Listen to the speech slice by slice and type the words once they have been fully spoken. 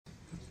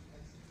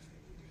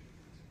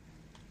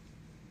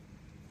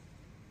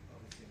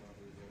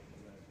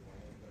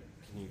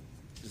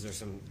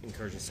there some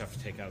encouraging stuff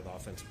to take out of the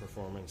offensive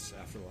performance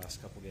after the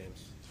last couple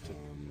games?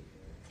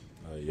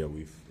 Yeah,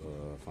 we've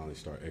finally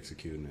started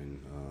executing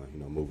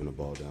and moving the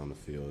ball down the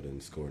field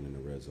and scoring in the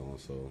red zone.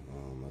 So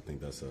I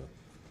think that's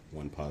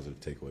one positive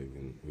takeaway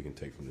we can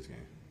take from this game.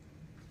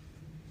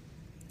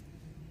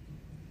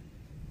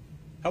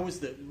 How was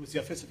the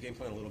offensive game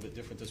plan a little bit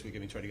different this week? I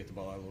mean, try to get the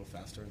ball out a little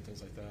faster and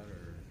things like that,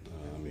 or?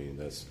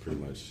 That's pretty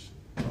much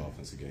the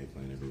offensive game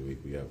plan every week.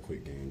 We have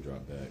quick game,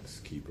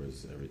 dropbacks,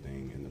 keepers,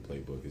 everything in the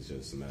playbook. It's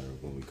just a matter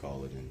of when we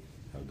call it and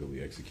how good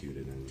we execute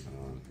it. And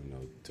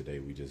today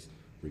we just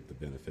reap the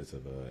benefits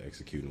of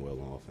executing well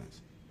on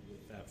offense.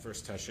 With that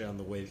first touchdown,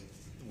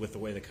 with the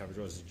way the coverage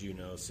was, did you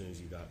know as soon as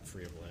you got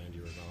free of land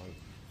you were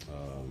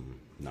gone?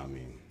 No,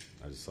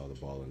 I just saw the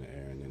ball in the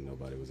air and then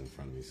nobody was in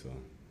front of me. So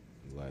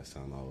the last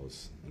time I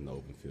was in the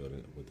open field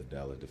with the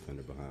Dallas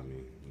defender behind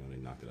me, they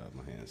knocked it out of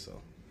my hands. So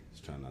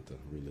just trying not to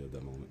relive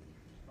that moment.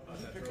 How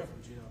about that throw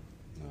from Gino?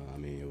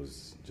 It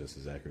was just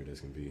as accurate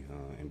as can be,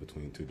 in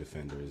between two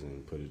defenders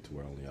and put it to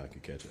where only I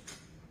could catch it.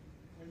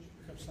 Where did you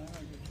pick up sign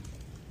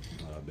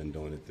language? I've been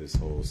doing it this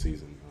whole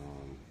season,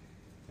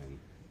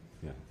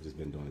 just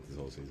been doing it this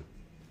whole season.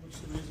 What's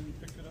the reason you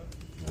picked it up?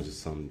 It's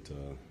just something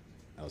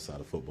outside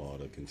of football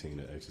to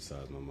continue to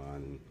exercise my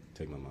mind and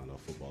take my mind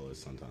off football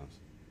sometimes.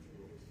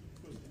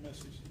 Was the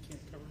message you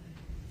can't cover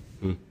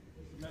me?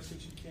 The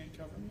message you can't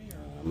cover me?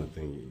 I'm gonna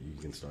think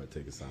you can start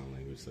taking sign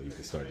language, so you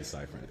can start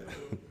deciphering it. Are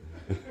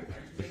you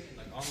taking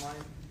like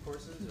online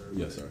courses or?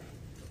 Yes, sir.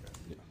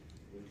 Okay.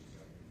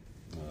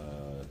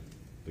 Yeah.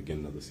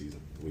 Beginning of the season,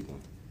 week 1.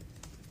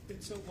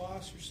 It's a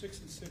loss. You're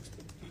 6-6,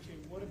 but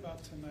PK, what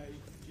about tonight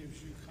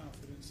gives you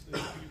confidence that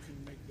you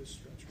can make this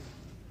stretch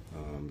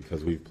run?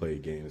 Because we've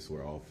played games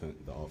where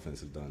the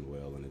offense has done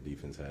well and the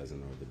defense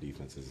hasn't, or the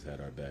defense has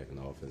had our back and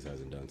the offense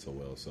hasn't done so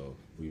well. So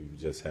we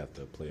just have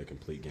to play a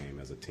complete game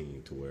as a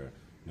team to where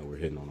we're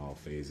hitting on all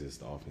phases.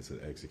 The offense is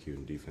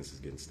executing, defense is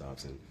getting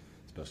stops, and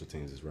special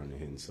teams is running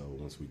hitting. So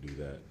once we do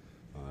that,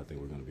 I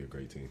think we're going to be a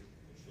great team.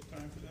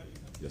 Time for that, you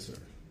think? Yes, sir.